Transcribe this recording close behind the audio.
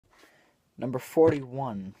Number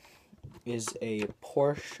 41 is a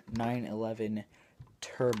Porsche 911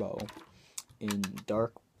 Turbo in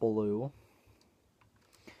dark blue.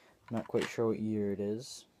 Not quite sure what year it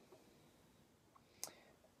is,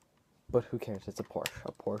 but who cares? It's a Porsche.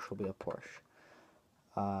 A Porsche will be a Porsche.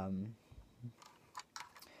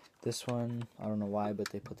 This one, I don't know why, but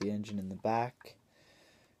they put the engine in the back,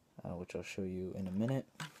 which I'll show you in a minute.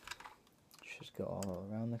 Just go all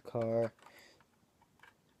around the car.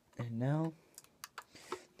 And now,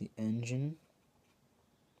 the engine.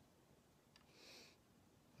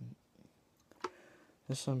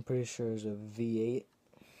 This one I'm pretty sure is a V8.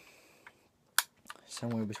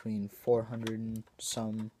 Somewhere between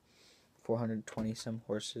 420 some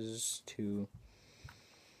horses to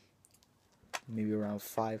maybe around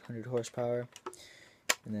 500 horsepower.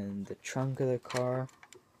 And then the trunk of the car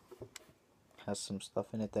has some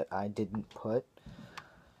stuff in it that I didn't put.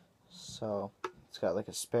 So it's got like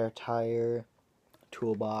a spare tire,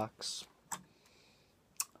 toolbox,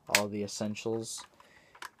 all the essentials.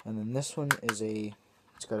 And then this one is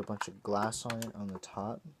it's got a bunch of glass on it on the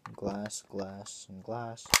top. Glass, glass, and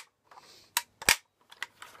glass.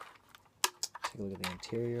 Take a look at the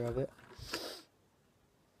interior of it.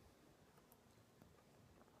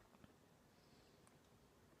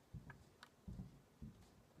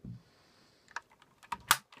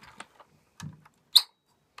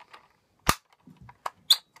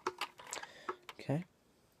 Okay.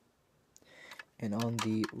 And on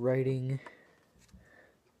the writing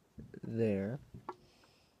there,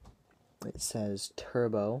 it says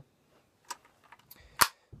turbo.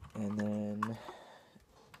 And then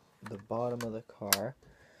the bottom of the car,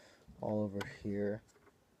 all over here,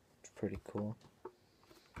 it's pretty cool.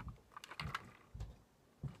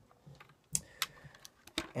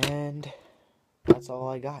 And that's all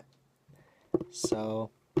I got. So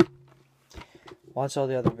watch all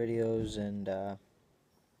the other videos and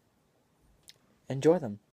enjoy them.